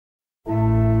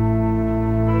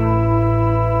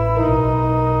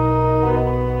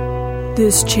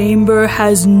This chamber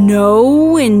has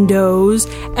no windows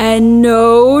and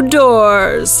no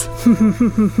doors,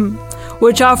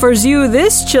 which offers you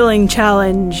this chilling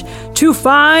challenge to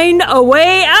find a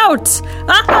way out.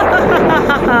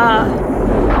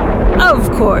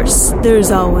 Of course, there's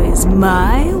always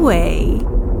my way.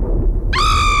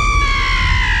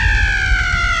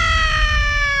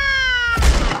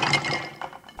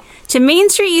 To Main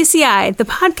Street UCI, the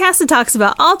podcast that talks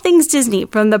about all things Disney,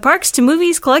 from the parks to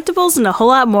movies, collectibles, and a whole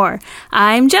lot more.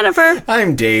 I'm Jennifer.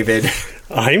 I'm David.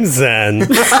 I'm Zen.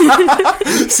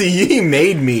 See, he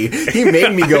made me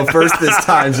go first this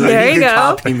time so that he could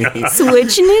copy me.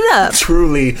 Switching it up.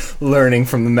 Truly learning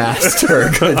from the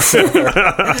master, good sir.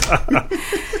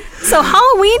 So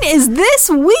Halloween is this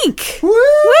week. Woo! Woo!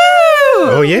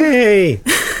 Oh, yay!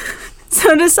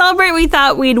 So to celebrate, we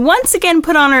thought we'd once again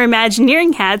put on our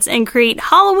Imagineering hats and create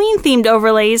Halloween-themed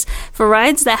overlays for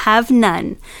rides that have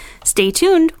none. Stay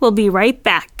tuned. We'll be right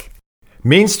back.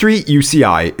 Main Street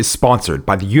UCI is sponsored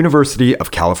by the University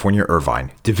of California,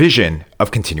 Irvine, Division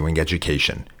of Continuing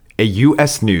Education, a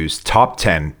U.S. News Top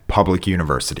 10 public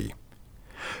university.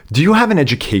 Do you have an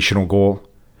educational goal?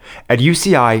 At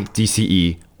UCI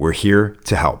DCE, we're here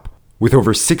to help. With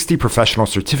over 60 professional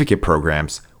certificate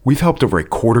programs, we've helped over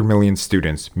 250,000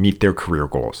 students meet their career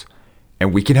goals,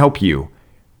 and we can help you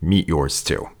meet yours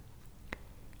too.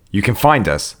 You can find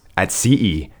us at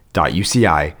ce.uci.edu.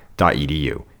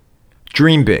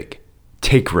 Dream big,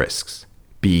 take risks,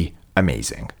 be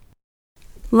amazing.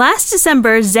 Last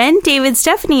December, Zen, David,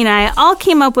 Stephanie, and I all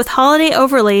came up with holiday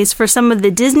overlays for some of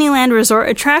the Disneyland Resort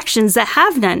attractions that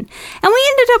have none, and we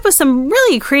ended up with some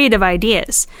really creative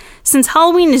ideas. Since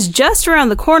Halloween is just around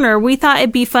the corner, we thought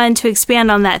it'd be fun to expand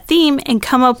on that theme and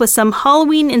come up with some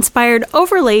Halloween-inspired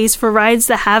overlays for rides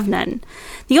that have none.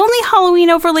 The only Halloween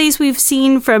overlays we've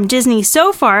seen from Disney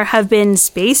so far have been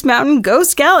Space Mountain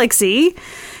Ghost Galaxy,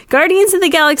 Guardians of the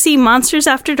Galaxy Monsters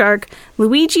After Dark,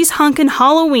 Luigi's Hunkin'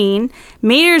 Halloween,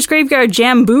 Mater's Graveyard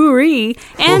Jamboree,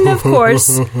 and of course,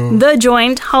 The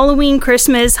Joint Halloween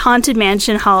Christmas Haunted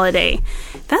Mansion Holiday.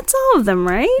 That's all of them,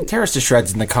 right? Tear us to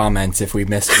shreds in the comments if we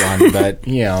missed one, but,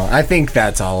 I think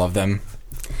that's all of them.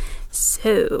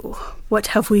 So, what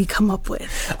have we come up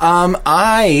with?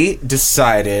 I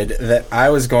decided that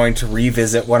I was going to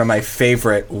revisit one of my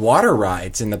favorite water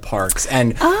rides in the parks.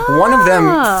 And one of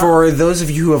them, for those of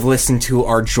you who have listened to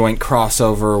our joint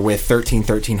crossover with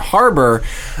 1313 Harbor,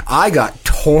 I got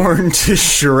torn to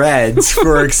shreds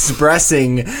for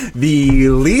expressing the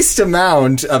least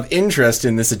amount of interest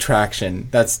in this attraction.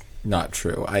 That's not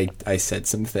true. I said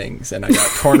some things and I got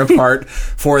torn apart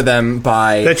for them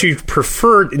by... That you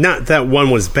preferred, not that one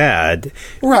was bad.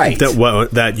 Right.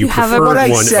 That you preferred what I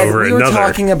one said, over we were another.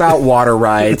 talking about water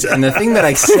rides, and the thing that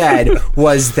I said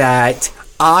was that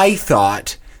I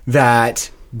thought that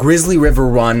Grizzly River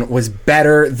Run was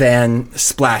better than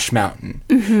Splash Mountain.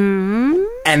 Mm-hmm.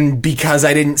 And because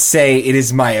I didn't say it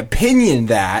is my opinion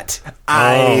that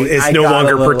it's no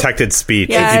longer protected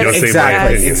speech if you don't say my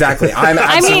opinion. Exactly. I'm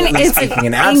absolutely speaking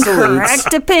in absolutes.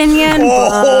 Incorrect opinion.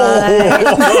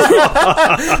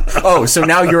 Oh, so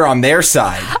now you're on their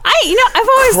side. I've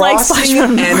always liked Splash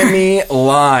Mountain. Enemy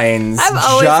lines. I've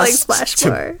always liked Splash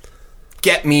more.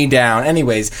 Get me down.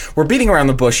 Anyways, we're beating around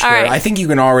the bush here. Right. I think you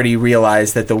can already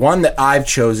realize that the one that I've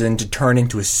chosen to turn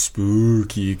into a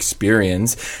spooky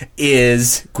experience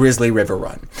is Grizzly River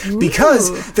Run. Ooh.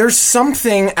 Because there's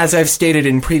something, as I've stated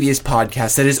in previous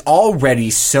podcasts, that is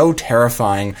already so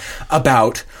terrifying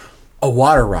about a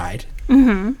water ride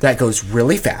that goes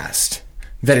really fast,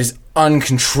 that is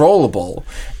uncontrollable,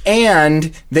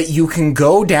 and that you can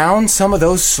go down some of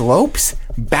those slopes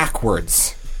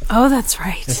backwards. Oh, that's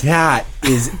right. That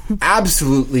is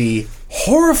absolutely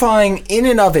horrifying in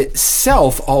and of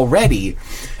itself already.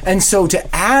 And so to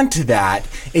add to that,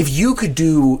 if you could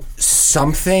do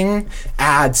something,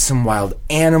 add some wild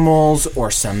animals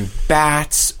or some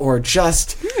bats or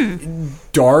just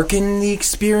darken the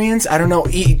experience. I don't know.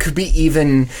 It could be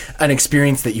even an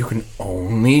experience that you can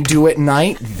only do at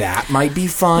night. That might be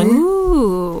fun.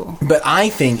 Ooh. But I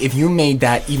think if you made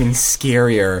that even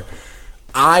scarier,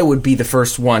 I would be the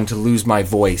first one to lose my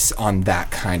voice on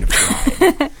that kind of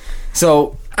ride.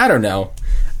 So, I don't know.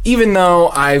 Even though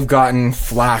I've gotten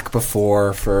flack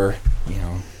before for,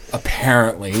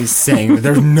 apparently saying that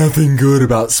there's nothing good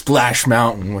about Splash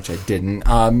Mountain, which I didn't,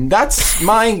 that's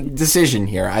my decision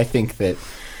here. I think that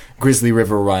Grizzly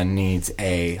River Run needs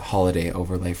a holiday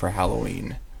overlay for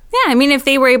Halloween. Yeah, if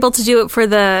they were able to do it for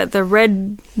the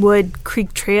Redwood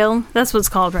Creek Trail, that's what it's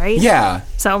called, right? Yeah.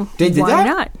 So, they did why that?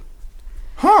 not?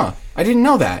 Huh. I didn't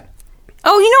know that.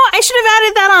 Oh, you know what? I should have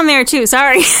added that on there too.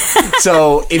 Sorry.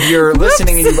 So if you're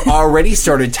listening and you've already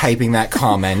started typing that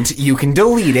comment, you can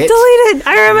delete it. Delete it.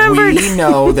 I remembered. We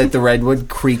know that the Redwood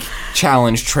Creek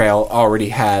Challenge Trail already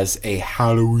has a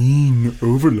Halloween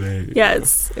overlay.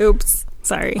 Yes. Oops.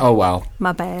 Sorry. Oh, wow.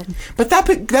 My bad. But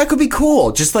that could be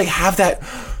cool. Just like have that.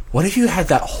 What if you had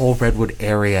that whole Redwood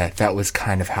area that was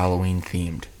kind of Halloween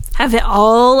themed? Have it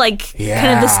all, like,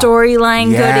 kind of the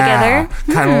storyline go together?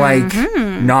 Kind of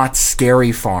like Not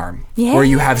Scary Farm, where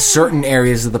you have certain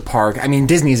areas of the park. I mean,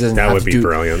 Disney doesn't have to do... That would be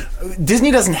brilliant. Disney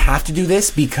doesn't have to do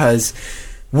this because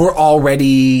we're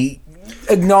already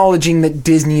acknowledging that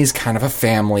Disney is kind of a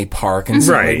family park, and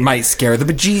so it might scare the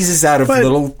bejesus out of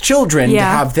little children to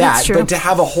have that, but to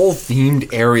have a whole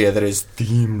themed area that is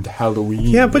themed Halloween.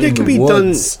 Yeah, but it could be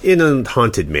done in a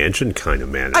Haunted Mansion kind of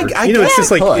manner. It's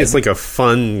just like it's like a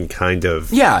fun kind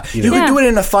of. Yeah, you could do it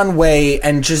in a fun way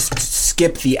and just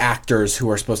skip the actors who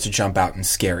are supposed to jump out and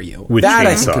scare you. With that chainsaws.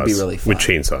 I think could be really fun. With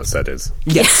chainsaws, that is.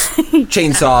 Yes,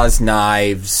 chainsaws,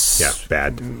 knives. Yeah,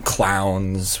 bad.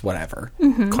 Clowns, whatever.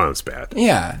 Clowns bad.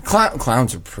 Yeah,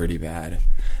 clowns are pretty bad.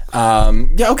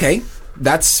 Okay.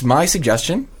 That's my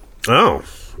suggestion. Oh,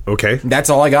 okay. That's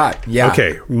all I got. Yeah.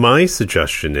 Okay, my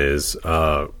suggestion is,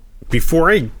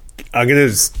 before I'm going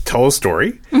to tell a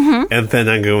story, and then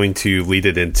I'm going to lead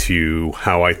it into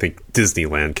how I think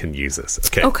Disneyland can use this.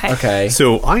 Okay.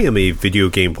 So I am a video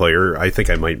game player. I think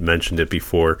I might have mentioned it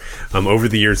before. Over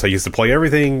the years, I used to play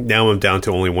everything. Now I'm down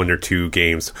to only 1 or 2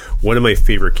 games. One of my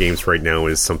favorite games right now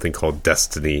is something called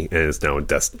Destiny, and it's now in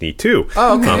Destiny 2.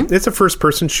 Oh, okay. It's a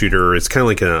first-person shooter. It's kind of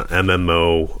like an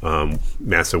MMO,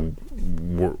 massive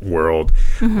world.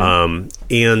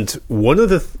 And one of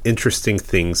the interesting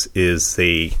things is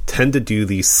they tend to do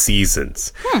these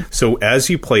seasons. So as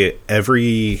you play it,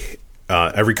 every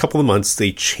couple of months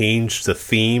they change the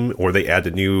theme or they add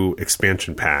a new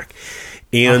expansion pack.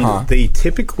 And they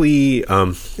typically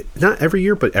not every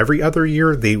year but every other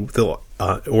year they'll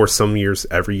or some years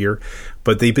every year,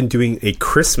 but they've been doing a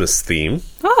Christmas theme.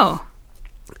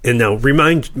 And now,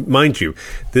 mind you,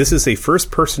 this is a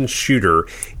first-person shooter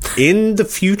in the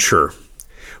future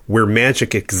where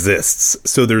magic exists.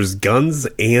 So there's guns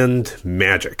and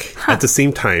magic at the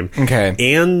same time. Okay.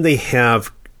 And they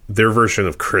have their version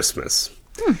of Christmas.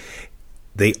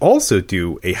 They also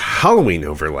do a Halloween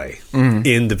overlay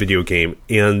in the video game,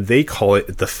 and they call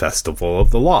it the Festival of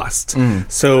the Lost.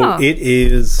 So it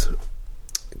is...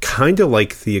 kind of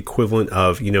like the equivalent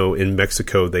of, in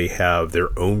Mexico, they have their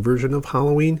own version of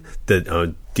Halloween,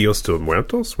 the Dios de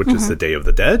Muertos, which is the Day of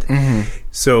the Dead.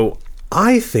 So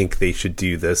I think they should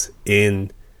do this in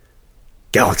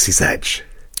Galaxy's Edge.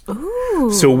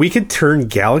 Ooh. So we could turn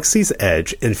Galaxy's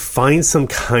Edge and find some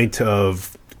kind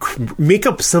of... make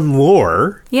up some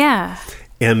lore. Yeah.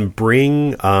 And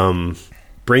bring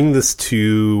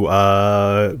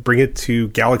it to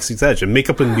Galaxy's Edge and make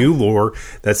up a new lore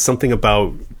that's something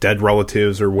about dead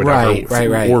relatives or whatever,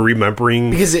 right. or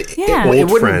remembering because it old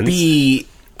wouldn't friends. Be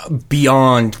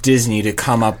beyond Disney to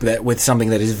come up with something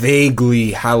that is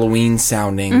vaguely Halloween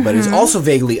sounding, but is also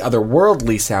vaguely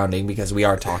otherworldly sounding because we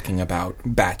are talking about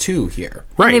Batuu here.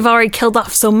 Right. And they've already killed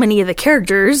off so many of the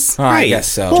characters. I guess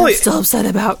so. Well, I'm still upset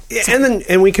about.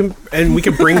 And we can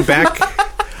bring back.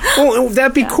 Well,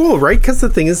 that'd be cool, right? Because the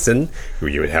thing is, then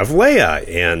you would have Leia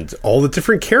and all the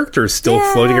different characters still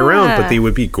floating around, but they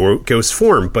would be ghost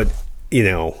form, but,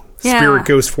 spirit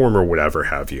ghost form or whatever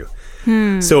have you.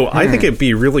 So I think it'd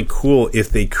be really cool if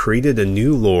they created a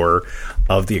new lore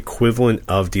of the equivalent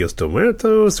of Dios de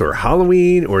Muertos or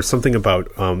Halloween or something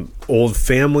about old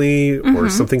family or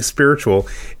something spiritual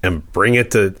and bring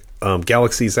it to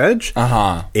Galaxy's Edge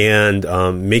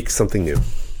and make something new.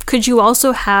 Could you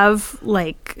also have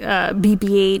like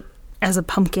BB-8 as a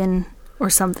pumpkin or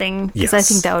something? Because I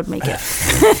think that would make it.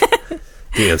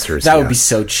 The answer is that would be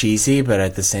so cheesy, but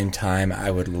at the same time, I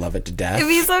would love it to death. It'd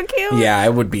be so cute. Yeah,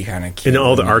 it would be kind of cute. And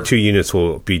all the R2 units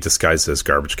will be disguised as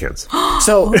garbage cans.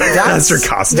 So that's their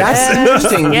costumes. That's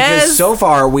interesting because so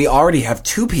far we already have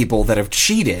 2 people that have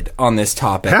cheated on this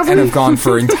topic and have gone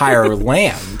for entire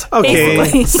land. Okay, all right.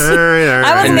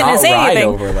 I wasn't going to say anything,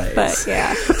 overlays. but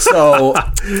yeah. So,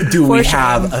 do we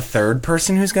have a third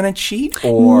person who's going to cheat?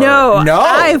 Or no,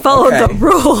 I followed the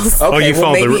rules. Okay, you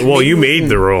followed the well. You made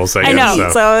the rules. I guess.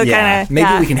 know. So kind of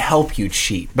maybe we can help you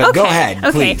cheat. But go ahead,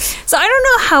 please. So I don't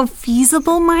know how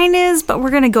feasible mine is, but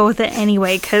we're gonna go with it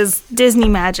anyway because Disney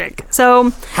magic.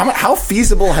 So how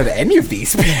feasible have any of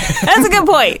these been? That's a good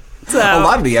point. So, a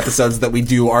lot of the episodes that we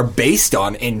do are based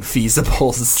on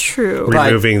infeasibles. True.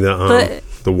 Removing the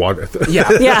water. Yeah.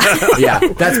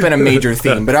 That's been a major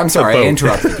theme. But I'm sorry, I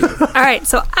interrupted you. All right,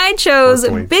 so I chose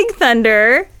Big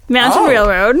Thunder Mountain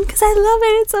Railroad, because I love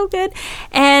it. It's so good.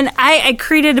 And I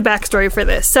created a backstory for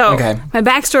this. So my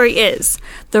backstory is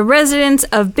the residents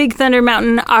of Big Thunder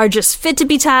Mountain are just fit to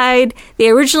be tied. They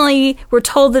originally were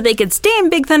told that they could stay in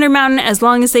Big Thunder Mountain as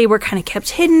long as they were kind of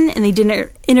kept hidden and they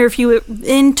didn't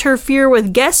interfere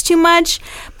with guests too much.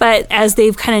 But as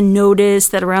they've kind of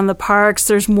noticed that around the parks,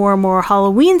 there's more and more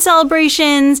Halloween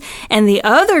celebrations and the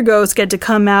other ghosts get to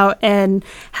come out and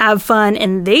have fun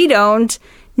and they don't.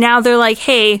 Now they're like,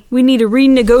 hey, we need to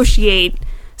renegotiate.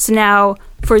 So now,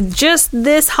 for just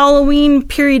this Halloween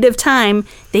period of time,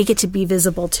 they get to be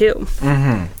visible too.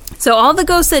 Mm-hmm. So all the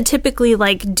ghosts that typically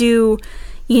do,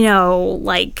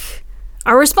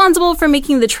 are responsible for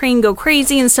making the train go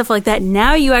crazy and stuff like that,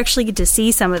 now you actually get to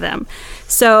see some of them.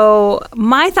 So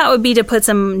my thought would be to put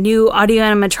some new audio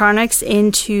animatronics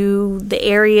into the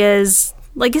areas,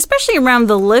 especially around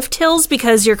the lift hills,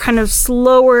 because you're kind of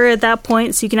slower at that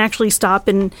point, so you can actually stop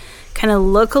and kind of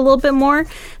look a little bit more.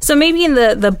 So maybe in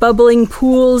the bubbling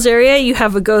pools area, you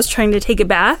have a ghost trying to take a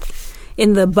bath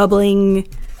in the bubbling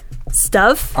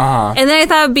stuff. And then I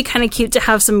thought it would be kind of cute to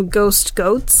have some ghost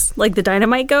goats, like the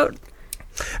Dynamite Goat.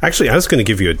 Actually, I was going to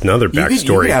give you another backstory.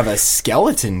 You could have a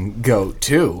skeleton goat,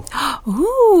 too.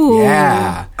 Ooh.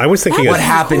 Yeah. I was thinking... What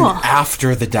happened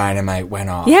after the dynamite went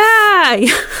off? Yeah.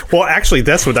 Well, actually,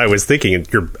 that's what I was thinking.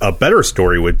 A better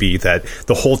story would be that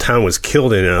the whole town was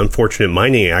killed in an unfortunate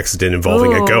mining accident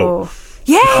involving a goat.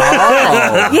 Yeah.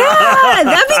 Yeah,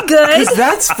 that'd be good. Because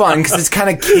that's fun, because it's kind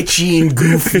of kitschy and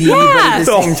goofy, but at the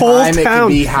The same whole time, it town.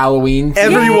 could be Halloween.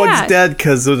 Everyone's dead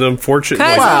because of an unfortunate...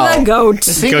 Because of the goat.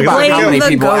 Just think about how many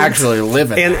people actually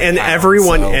live in and that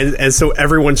everyone... town, so. And so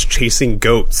everyone's chasing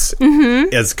goats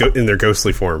as in their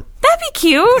ghostly form. That'd be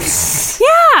cute.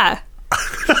 Yeah.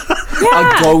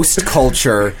 A ghost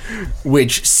culture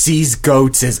which sees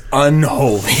goats as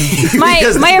unholy.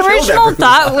 My original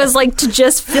thought was to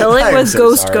just fill it with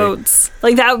ghost sorry. goats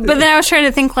like that, but then I was trying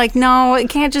to think no, it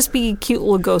can't just be cute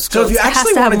little ghost So goats. if you It has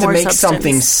actually to have wanted to more make substance.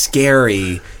 something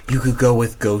scary, you could go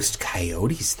with ghost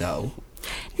coyotes, though.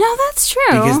 No, that's true.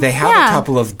 Because they have a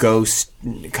couple of ghost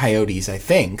coyotes, I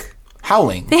think.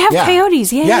 Howling. They have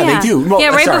coyotes, yeah. they do. Well,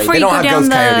 right sorry, before they you don't go have down ghost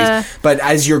the... coyotes. But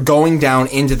as you're going down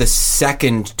into the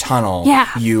second tunnel,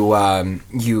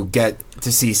 you get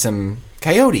to see some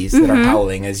coyotes that are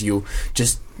howling as you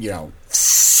just,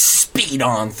 speed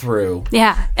on through.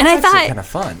 Yeah, and I thought kind of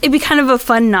fun. It'd be kind of a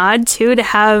fun nod too to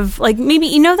have maybe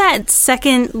that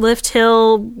second lift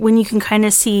hill when you can kind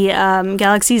of see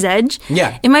Galaxy's Edge.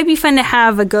 Yeah, it might be fun to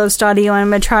have a ghost audio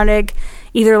animatronic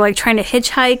either trying to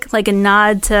hitchhike, a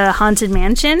nod to Haunted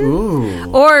Mansion.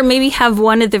 Ooh. Or maybe have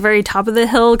one at the very top of the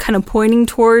hill kind of pointing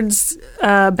towards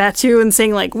Batuu and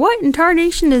saying what in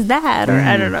tarnation is that, or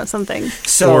I don't know, something.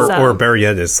 Or better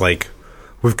yet, it's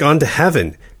we've gone to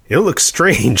heaven. It looks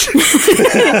strange. Is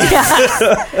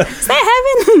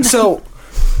that heaven? So,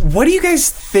 what do you guys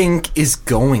think is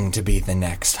going to be the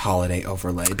next holiday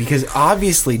overlay? Because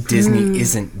obviously Disney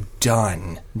isn't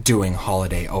done doing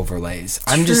holiday overlays.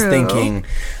 I'm just thinking,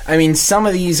 some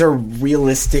of these are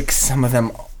realistic, some of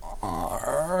them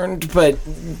aren't, but...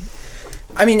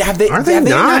 have they... Are they not?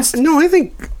 Announced, No, I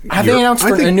think... Have they announced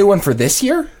a new one for this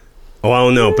year? Oh, I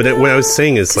don't know, but what I was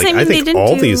saying is, I think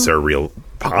all these are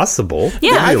possible.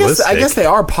 Yeah, I guess they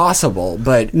are possible,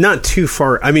 but not too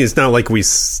far. It's not like we,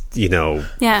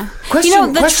 Yeah.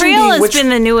 Question the trail being has been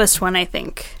the newest one, I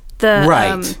think.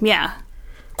 Right. Yeah.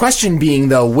 Question being,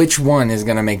 though, which one is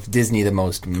going to make Disney the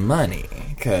most money?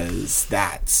 Because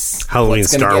that's Halloween,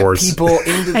 what's gonna Star get Wars. People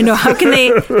into I know. How can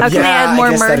they add more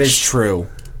I guess merch? that is true.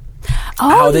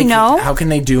 Oh, How can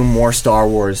they do more Star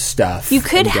Wars stuff? You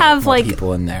could and get have more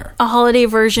people in there. a holiday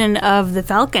version of the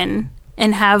Falcon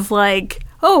and have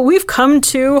we've come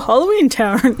to Halloween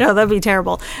Town. No, that'd be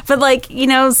terrible. But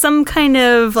some kind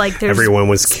of there's everyone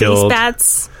was space killed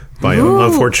bats. by an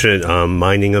unfortunate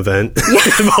mining event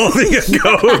involving a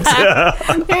goat.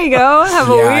 There you go. Have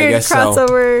a I weird guess so.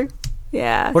 crossover.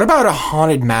 Yeah. What about a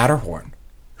haunted Matterhorn?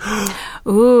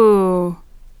 Ooh,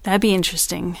 that'd be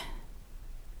interesting.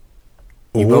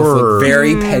 You both look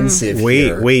very pensive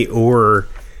here. Wait, or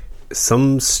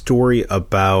some story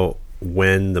about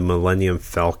when the Millennium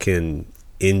Falcon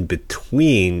in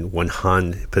between when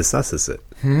Han possesses it.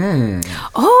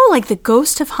 Oh, the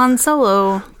ghost of Han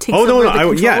Solo takes over the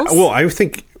controls? I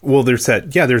think there's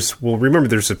that. Yeah, remember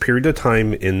there's a period of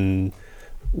time in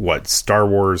Star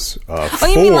Wars 4. Oh,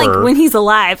 you mean when he's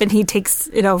alive and he takes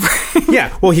it over?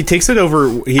 Yeah, well, he takes it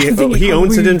over. He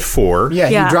owns it in 4. Yeah,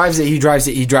 he drives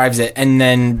it, and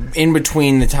then in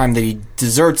between the time that he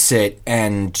deserts it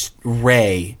and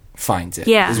Rey finds it.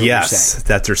 Yeah. is what you're Yes, saying.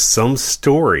 that there's some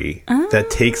story that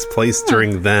takes place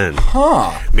during then.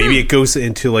 Huh. Maybe it goes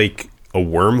into like a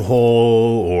wormhole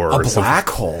or A black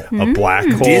hole. A black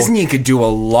hole. Disney could do a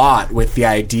lot with the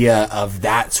idea of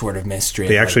that sort of mystery.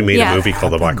 They actually made Yeah. a movie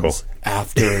called The Black Hole.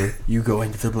 After you go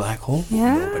into the black hole,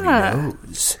 Yeah. nobody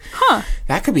knows.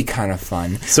 That could be kind of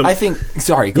fun. So- I think.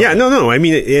 Sorry. Go Yeah, ahead. no. I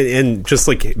mean, and just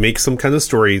like make some kind of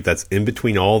story that's in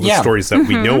between all the Yeah. stories that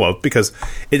we know of, because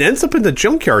it ends up in the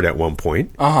junkyard at one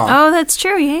point. Oh, that's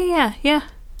true. Yeah.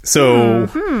 So,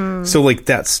 so like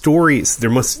that story,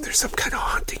 there's some kind of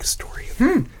haunting story.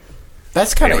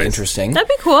 That's kind of Anyways. interesting. That'd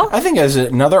be cool. I think as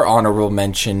another honorable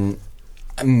mention,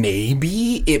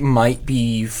 maybe it might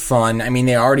be fun. I mean,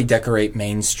 they already decorate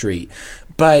Main Street,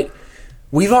 but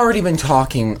we've already been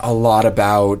talking a lot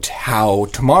about how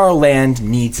Tomorrowland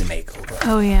needs a makeover.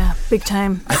 Oh, yeah. Big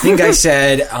time. I think I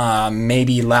said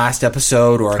maybe last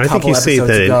episode or a I couple think you say episodes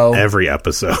that ago. in every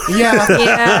episode. Yeah.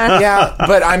 Yeah. Yeah,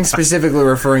 but I'm specifically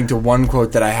referring to one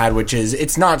quote that I had, which is,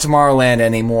 it's not Tomorrowland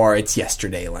anymore, it's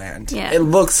Yesterdayland. Yeah. It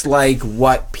looks like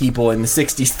what people in the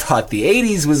 60s thought the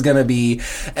 80s was going to be,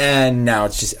 and now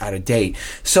it's just out of date.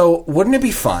 So wouldn't it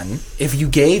be fun if you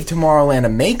gave Tomorrowland a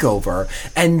makeover,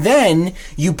 and then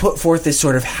you put forth this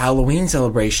sort of Halloween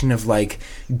celebration of like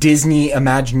Disney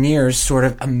Imagineers sort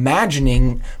of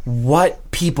imagining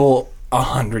what people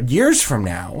 100 years from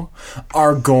now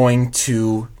are going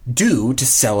to do to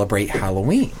celebrate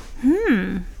Halloween.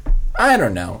 I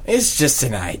don't know. It's just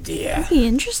an idea. Be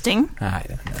interesting. I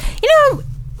don't know. You know,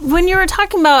 when you were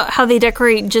talking about how they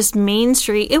decorate just Main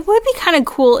Street, it would be kind of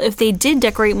cool if they did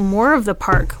decorate more of the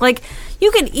park. Like,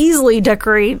 you could easily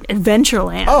decorate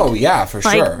Adventureland. Oh, yeah, for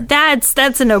like, sure.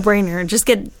 that's a no-brainer. Just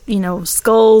get,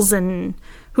 skulls and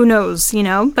who knows,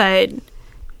 But,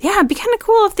 yeah, it'd be kind of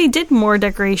cool if they did more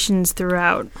decorations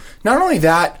throughout. Not only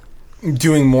that,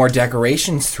 doing more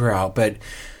decorations throughout, but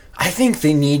I think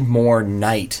they need more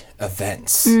nighttime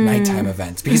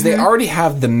events, because they already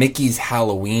have the Mickey's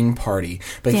Halloween party.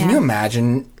 But can Yeah. you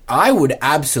imagine? I would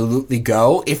absolutely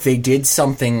go if they did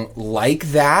something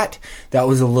like that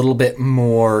was a little bit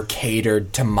more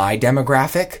catered to my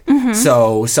demographic.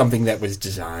 So something that was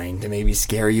designed to maybe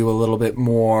scare you a little bit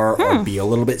more or be a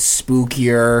little bit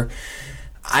spookier.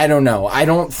 I don't know. I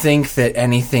don't think that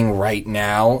anything right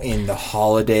now in the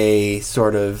holiday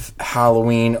sort of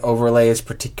Halloween overlay is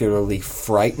particularly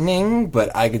frightening,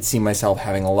 but I could see myself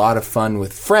having a lot of fun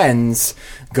with friends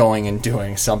going and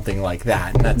doing something like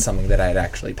that, and that's something that I'd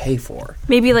actually pay for.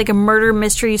 Maybe like a murder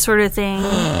mystery sort of thing.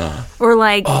 Or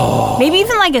like, maybe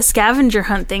even like a scavenger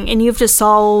hunt thing, and you have to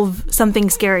solve something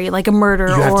scary, like a murder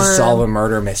You or... have to solve a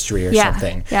murder mystery or Yeah,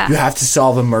 something. yeah. You have to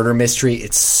solve a murder mystery.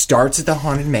 It starts at the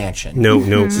Haunted Mansion. No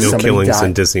Somebody killings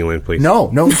in died. Disneyland, please. No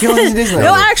killings in Disneyland.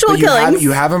 No actual But killings.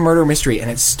 You have a murder mystery, and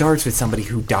it starts with somebody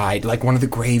who died, like one of the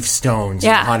gravestones in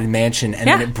Yeah. the Haunted Mansion, and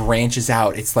Yeah. then it branches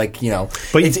out. It's like,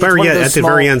 But it's better one of yet, those at the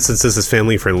small- very end, since this is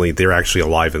family friendly, they're actually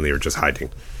alive and they were just hiding.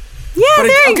 Yeah, But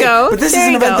there you go. But this There is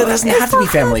an you event go. that doesn't It's have to be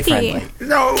so family happy. friendly.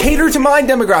 No. Cater to my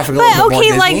demographic a But little bit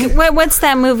okay, more, Disney. like what's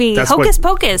that movie? That's Hocus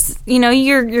what- Pocus.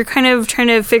 You're kind of trying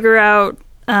to figure out.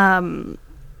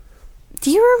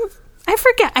 I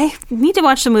forget. I need to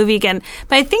watch the movie again.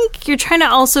 But I think you're trying to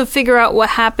also figure out what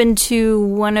happened to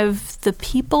one of the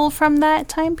people from that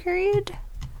time period,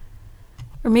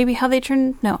 or maybe how they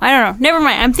turned. No, I don't know. Never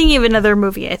mind. I'm thinking of another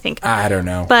movie. I think. I don't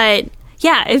know. But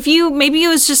yeah, maybe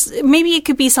it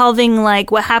could be solving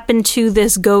like what happened to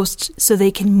this ghost so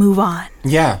they can move on.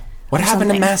 Yeah. What happened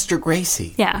something. to Master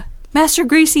Gracie? Yeah. Master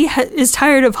Greasy is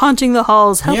tired of haunting the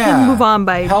halls. Help him move on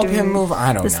by Help doing him move.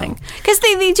 I don't this know. thing. Because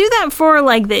they do that for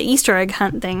like the Easter egg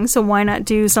hunt thing. So why not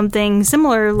do something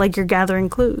similar, like you're gathering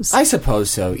clues? I suppose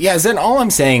so. Yeah, then all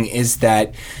I'm saying is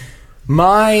that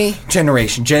my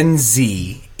generation, Gen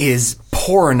Z, is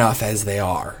poor enough as they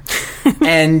are.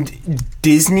 And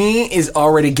Disney is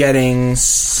already getting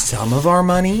some of our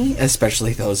money,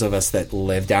 especially those of us that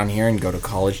live down here and go to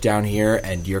college down here,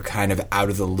 and you're kind of out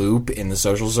of the loop in the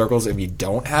social circles if you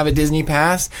don't have a Disney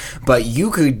pass. But you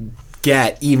could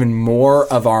get even more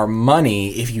of our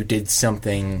money if you did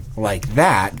something like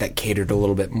that catered a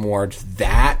little bit more to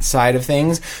that side of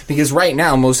things, because right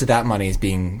now most of that money is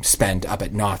being spent up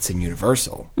at Knott's and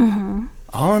Universal.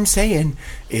 All I'm saying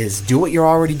is do what you're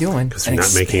already doing, because you're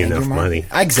not making enough money.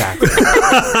 Exactly.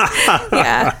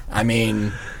 Yeah. I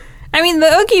mean,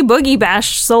 the Oogie Boogie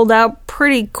Bash sold out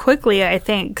pretty quickly, I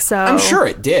think. So I'm sure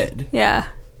it did. Yeah.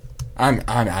 I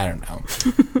don't know.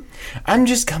 I'm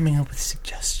just coming up with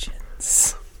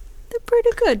suggestions. They're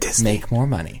pretty good. Make more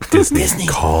money. Disney,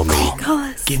 call me. Call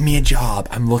us. Give me a job.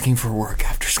 I'm looking for work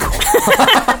after school.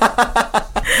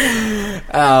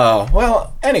 Oh,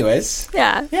 well, anyways.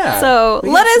 Yeah. Yeah. So We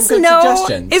let have us some good know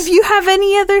suggestions. if you have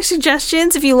any other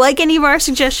suggestions, if you like any of our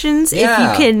suggestions,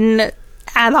 Yeah. if you can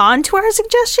add on to our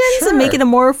suggestions Sure. and make it a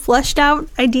more fleshed out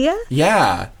idea.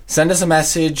 Yeah. Send us a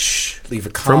message, leave a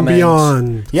From comment.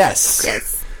 beyond. Yes.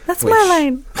 Yes. That's Which- my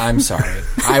line. I'm sorry.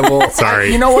 I will.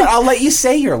 Sorry. You know what? I'll let you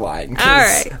say your line. 'Cause All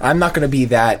right. I'm not going to be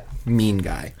that mean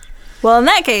guy. Well, in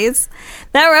that case,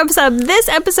 that wraps up this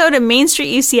episode of Main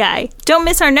Street UCI. Don't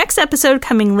miss our next episode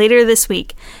coming later this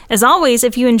week. As always,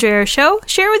 if you enjoy our show,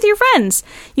 share with your friends.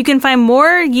 You can find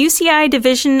more UCI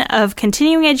Division of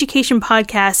Continuing Education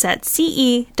podcasts at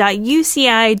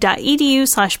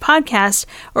ce.uci.edu/podcast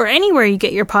or anywhere you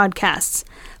get your podcasts.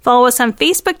 Follow us on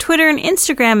Facebook, Twitter, and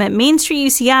Instagram at Main Street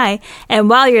UCI. And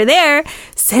while you're there,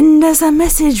 send us a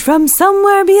message from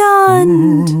somewhere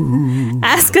beyond.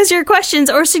 Ask us your questions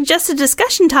or suggest a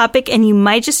discussion topic, and you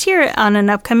might just hear it on an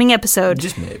upcoming episode.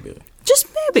 Just maybe. Just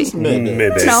maybe.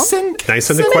 Maybe. No. Can I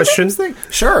send a question?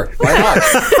 Sure. Why not?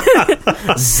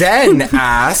 Zen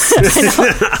asks.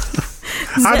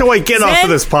 How do I get off of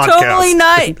this podcast? Totally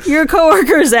not your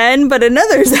coworker Zen, but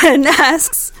another Zen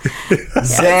asks.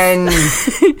 Zen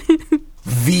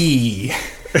V.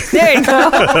 There you go.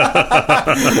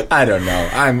 I don't know.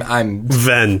 I'm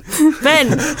Ven. Ben.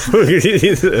 Ben says.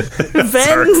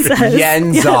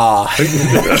 Yenza.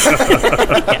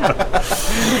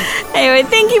 Anyway,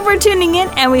 thank you for tuning in,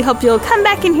 and we hope you'll come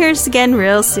back and hear us again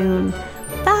real soon.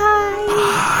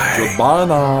 Bye. Goodbye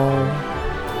now.